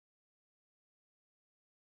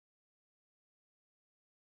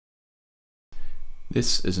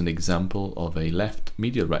This is an example of a left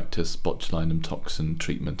medial rectus botulinum toxin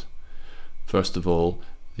treatment. First of all,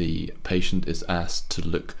 the patient is asked to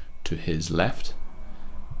look to his left.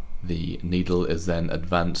 The needle is then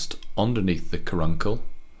advanced underneath the caruncle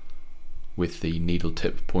with the needle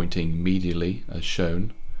tip pointing medially as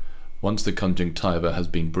shown. Once the conjunctiva has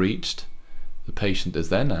been breached, the patient is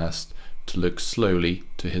then asked to look slowly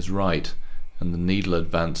to his right and the needle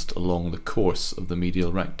advanced along the course of the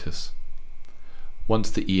medial rectus. Once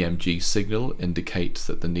the EMG signal indicates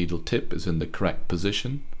that the needle tip is in the correct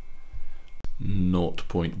position,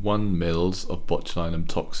 0.1 mils of botulinum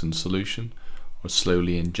toxin solution are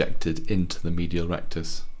slowly injected into the medial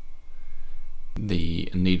rectus. The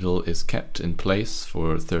needle is kept in place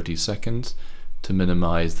for 30 seconds to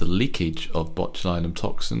minimize the leakage of botulinum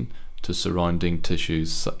toxin to surrounding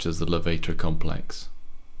tissues such as the levator complex.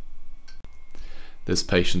 This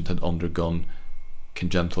patient had undergone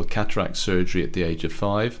congenital cataract surgery at the age of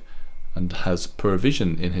 5 and has poor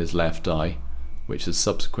vision in his left eye, which has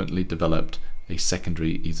subsequently developed a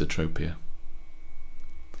secondary esotropia.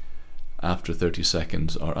 After 30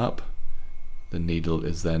 seconds are up, the needle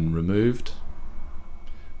is then removed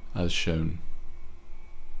as shown.